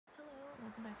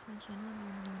welcome back to my channel. If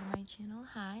you're new to my channel,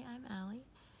 hi, I'm Allie,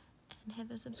 and hit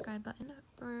the subscribe button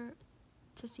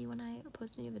to see when I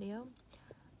post a new video.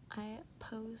 I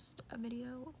post a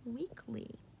video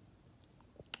weekly.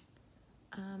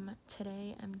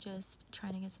 Today I'm just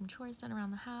trying to get some chores done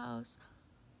around the house.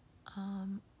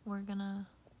 I'm gonna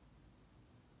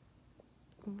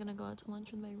go out to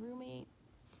lunch with my roommate,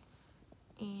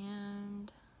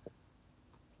 and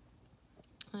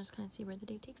I'll just kind of see where the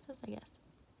day takes us, I guess.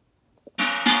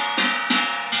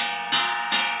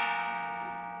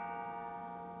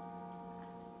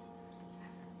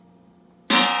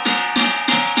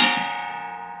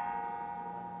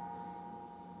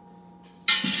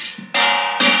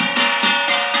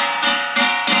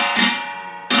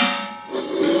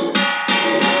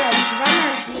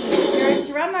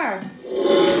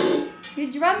 You're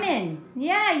drumming.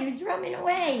 Yeah, you're drumming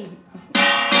away.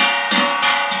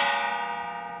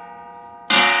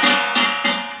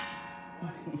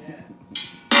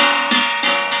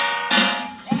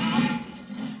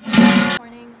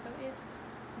 Morning, so it's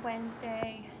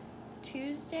Wednesday.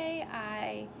 Tuesday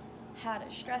I had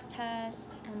a stress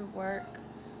test and work,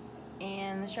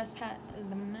 and the stress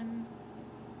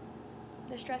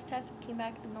test came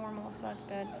back normal, so that's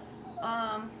good.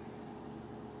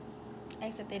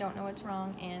 Except they don't know what's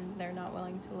wrong and they're not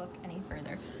willing to look any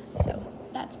further, so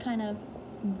that's kind of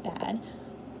bad.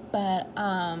 But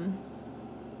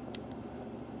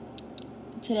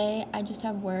today I just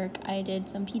have work. I did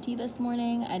some PT this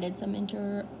morning. I did some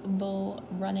interval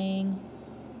running,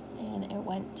 and it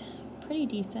went pretty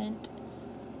decent,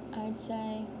 I'd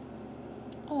say.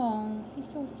 Oh, he's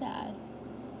so sad.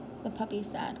 The puppy's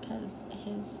sad because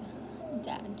his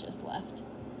dad just left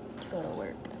to go to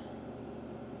work.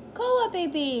 Cola,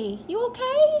 baby, you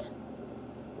okay?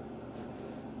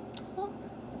 Well,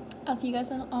 I'll see you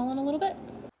guys all in a little bit.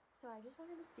 So I just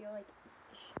wanted to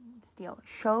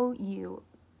show you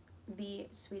the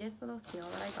sweetest little steal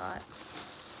that I got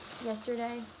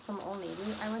yesterday from Old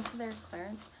Navy. I went to their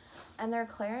clearance, and their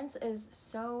clearance is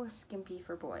so skimpy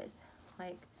for boys,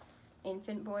 like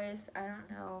infant boys. I don't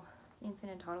know,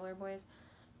 infant and toddler boys,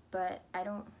 but I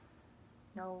don't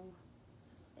know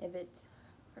if it's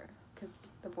for, because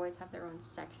the boys have their own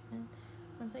section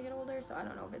once they get older, so I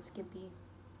don't know if it's skimpy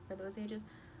for those ages.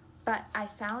 But I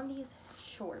found these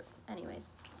shorts. Anyways,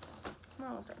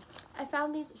 moral story. I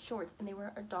found these shorts and they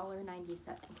were $1.97.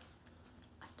 $1.97.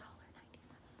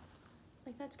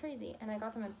 Like, that's crazy. And I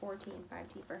got them in 4T and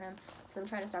 5T for him, because I'm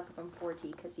trying to stock up on 4T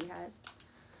because he has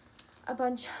a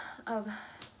bunch of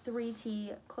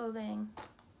 3T clothing.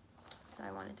 So I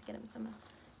wanted to get him some of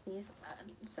these.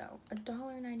 So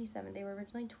 $1.97. They were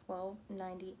originally $12.99,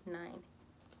 and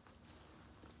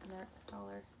they're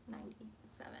 $1.97.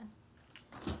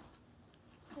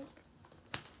 Like,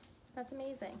 that's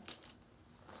amazing.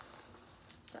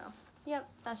 So yep,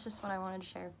 that's just what I wanted to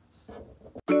share.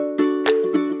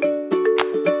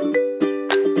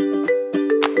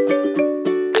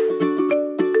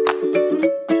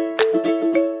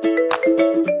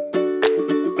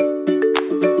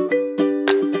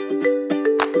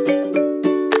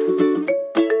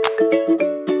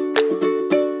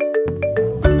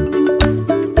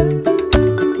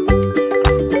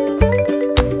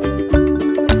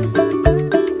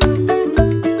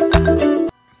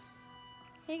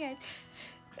 Hey guys,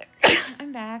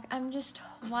 I'm back. I'm just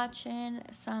watching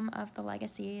some of the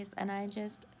legacies, and I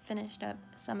just finished up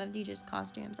some of DJ's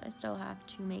costumes. I still have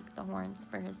to make the horns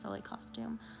for his silly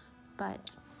costume,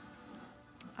 but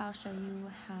I'll show you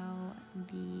how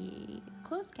the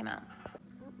clothes came out.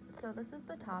 So this is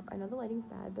the top. I know the lighting's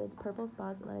bad, but it's purple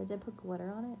spots, and then I did put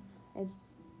glitter on it. It's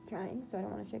drying, so I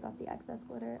don't want to shake off the excess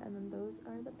glitter. And then those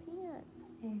are the pants.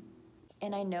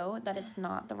 And I know that it's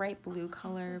not the right blue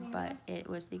color, but it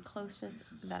was the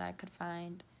closest that I could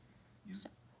find. So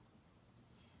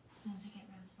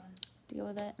deal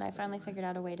with it. And I finally figured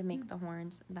out a way to make the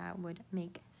horns that would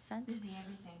make sense.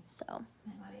 So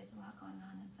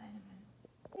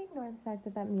ignore the fact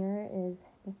that that mirror is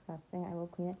disgusting. I will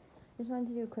clean it. Just wanted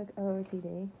to do a quick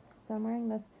OOTD. So I'm wearing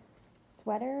this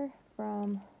sweater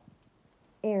from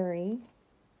Aerie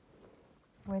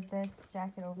with this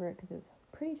jacket over it because it's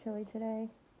pretty chilly today.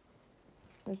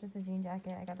 So it's just a jean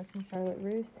jacket. I got this from Charlotte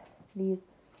Russe. These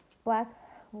black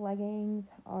leggings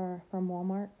are from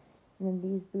Walmart, and then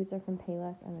these boots are from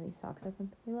Payless, and then these socks are from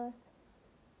Payless.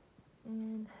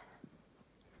 And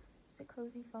just a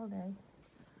cozy fall day.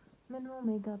 Minimal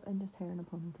makeup and just hair in a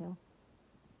ponytail.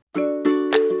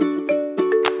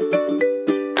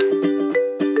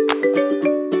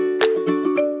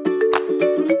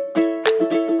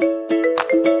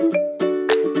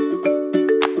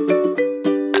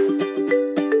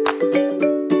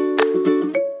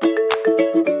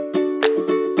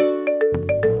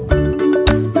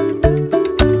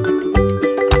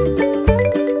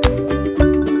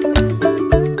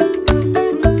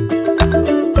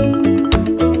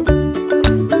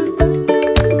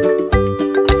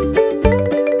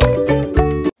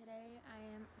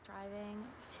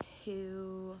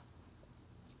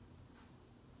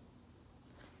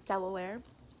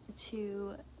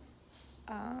 to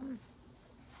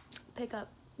pick up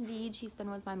Deej. She's been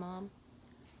with my mom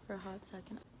for a hot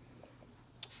second.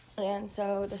 And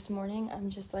so this morning I'm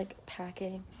just like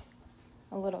packing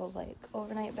a little like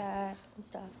overnight bag and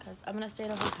stuff because I'm gonna stay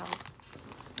at a hotel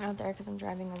out there because I'm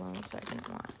driving alone, so I didn't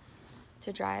want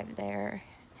to drive there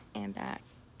and back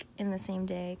in the same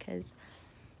day because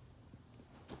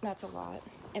that's a lot.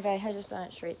 If I had just done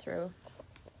it straight through,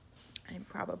 I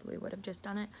probably would have just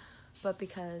done it, but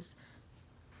because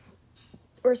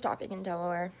we're stopping in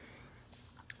Delaware,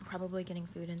 probably getting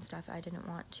food and stuff, I didn't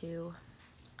want to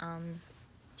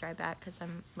drive back because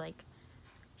I'm like,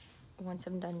 once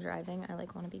I'm done driving, I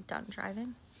like want to be done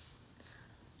driving.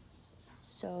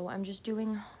 So I'm just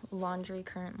doing laundry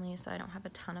currently, so I don't have a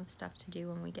ton of stuff to do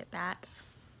when we get back.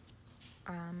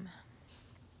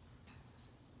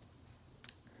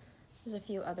 There's a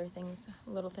few other things,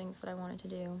 little things that I wanted to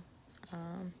do.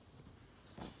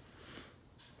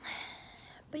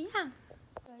 But yeah.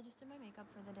 So I just did my makeup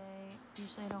for the day.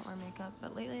 Usually I don't wear makeup,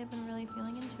 but lately I've been really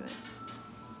feeling into it.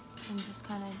 I'm just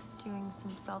kind of doing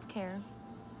some self-care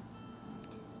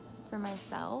for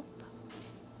myself.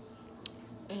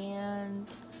 And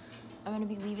I'm going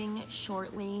to be leaving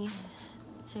shortly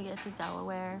to get to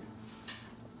Delaware.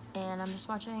 And I'm just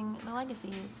watching The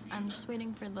Legacies. I'm just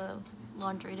waiting for the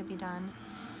laundry to be done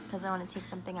because I want to take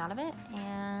something out of it.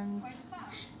 And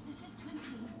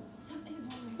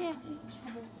yeah. I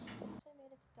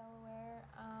made it to Delaware.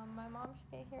 My mom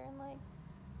should get here in like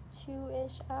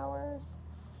 2-ish hours.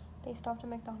 They stopped at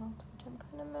McDonald's, which I'm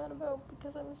kind of mad about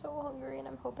because I'm so hungry, and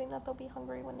I'm hoping that they'll be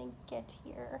hungry when they get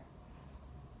here.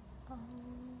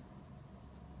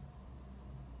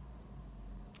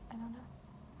 I don't know.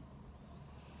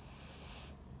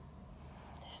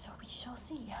 So we shall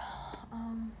see.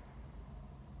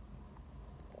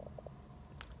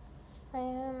 I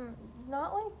am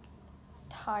not like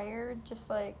tired, just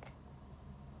like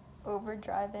over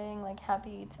driving, like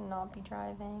happy to not be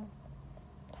driving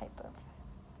type of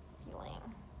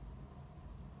feeling.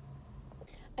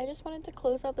 I just wanted to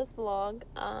close out this vlog.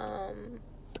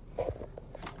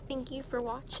 Thank you for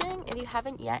watching. If you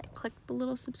haven't yet, click the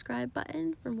little subscribe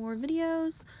button for more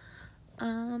videos.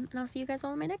 And I'll see you guys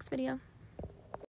all in my next video.